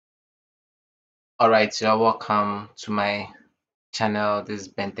Alright, so welcome to my channel. This is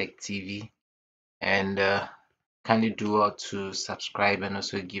Bentech TV, and kindly do well to subscribe and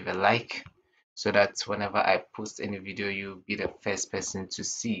also give a like so that whenever I post any video, you'll be the first person to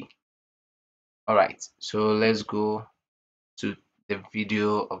see. Alright, so let's go to the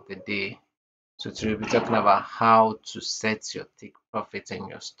video of the day. So today we'll be talking about how to set your take profit and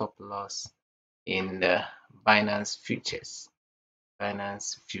your stop loss in the Binance futures.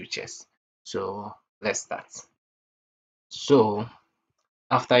 Binance futures. So let's start. So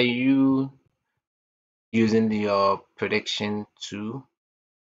after you using your prediction tool,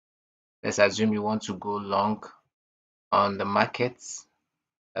 let's assume you want to go long on the markets.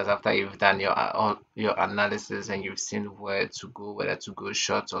 That's after you've done your analysis and you've seen where to go, whether to go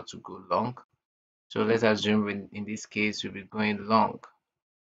short or to go long. So let's assume in this case we'll be going long.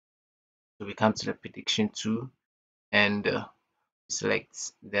 So we come to the prediction tool and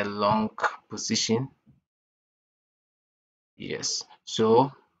select the long position. Yes,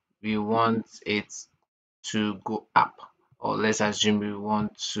 so we want it to go up, or let's assume we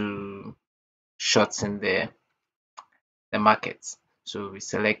want to shorten the market. So we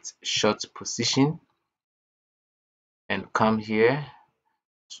select short position and come here.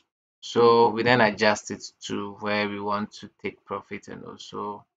 So we then adjust it to where we want to take profit, and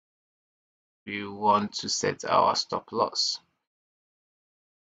also we want to set our stop loss.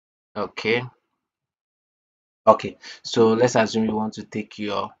 Okay. Okay, so let's assume you want to take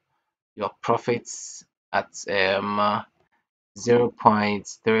your profits at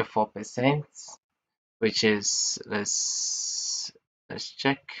 0.34%, which is let's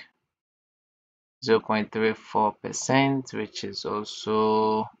check 0.34%, which is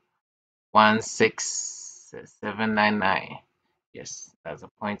also 16799. Yes, that's a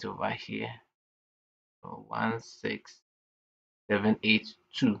point over here. So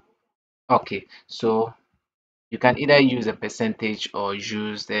 16782. Okay, so you can either use a percentage or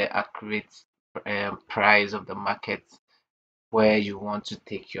use the accurate price of the market where you want to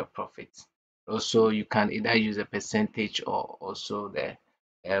take your profit. Also, you can either use a percentage or also the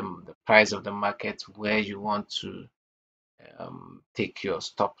price of the market where you want to take your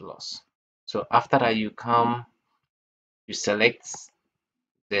stop loss. So after that, you select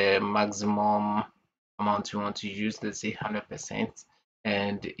the maximum amount you want to use, let's say 100%.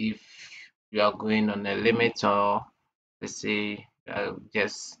 And if you are going on a limit, or let's say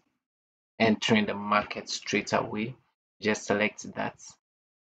just entering the market straight away, just select that.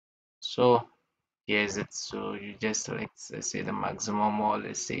 So here's it. So you just select, let's say the maximum, or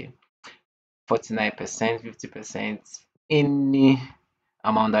let's say 49%, 50%, any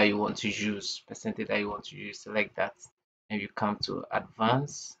amount that you want to use, percentage that you want to use, select that, and you come to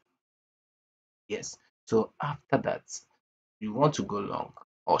advance. Yes, so after that you want to go long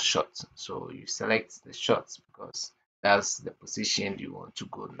or short, so you select the short because that's the position you want to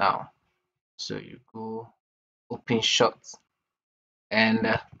go now. So you go open short,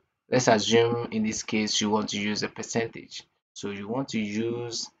 and let's assume in this case you want to use a percentage, so you want to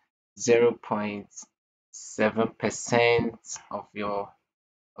use 0.7% of your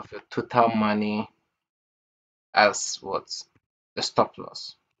total money as what, the stop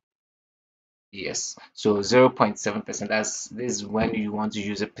loss. Yes, so 0.7%, this is when you want to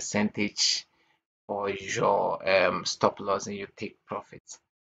use a percentage for your stop loss and you take profit.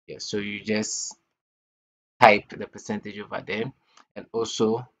 Yes, so you just type the percentage over there. And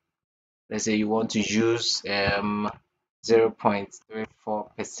also, let's say you want to use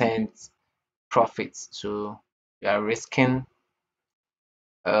 0.34% profit, so you are risking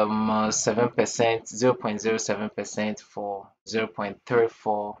 7%, 0.07% for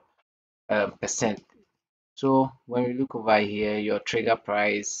 0.34 percent. So when we look over here, your trigger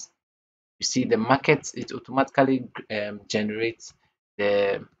price, you see the market, it automatically generates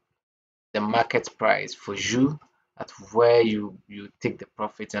the market price for you at where you take the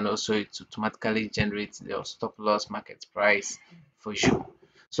profit, and also it automatically generates your stop loss market price for you.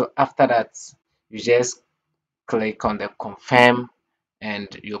 So after that, you just click on the confirm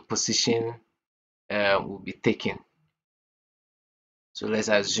and your position will be taken. So let's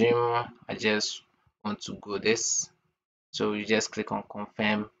assume I just want to go this, so you just click on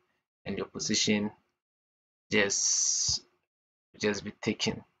confirm and your position just be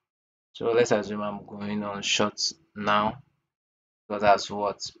taken. So let's assume I'm going on short now because that's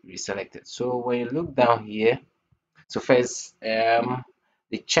what we selected. So when you look down here, so first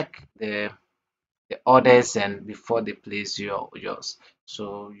they check the orders and before they place yours.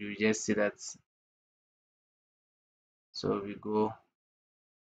 So you just see that. So we go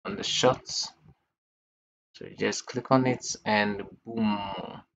on the shorts, so you just click on it and boom,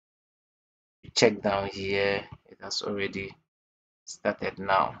 you check down here, it has already started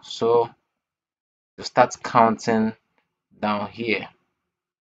now. So to start counting down here,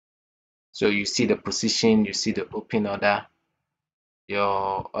 so you see the position, you see the open order,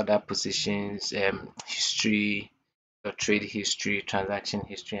 your other positions, history, your trade history, transaction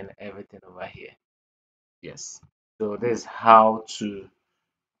history, and everything over here. Yes. So this is how to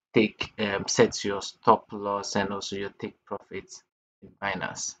take set your stop loss and also your take profits in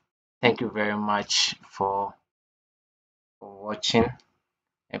Binance. Thank you very much for watching,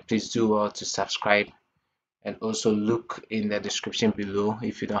 and please do well to subscribe, and also look in the description below.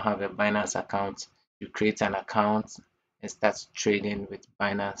 If you don't have a Binance account, you create an account and start trading with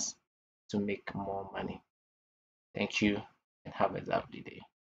Binance to make more money. Thank you and have a lovely day.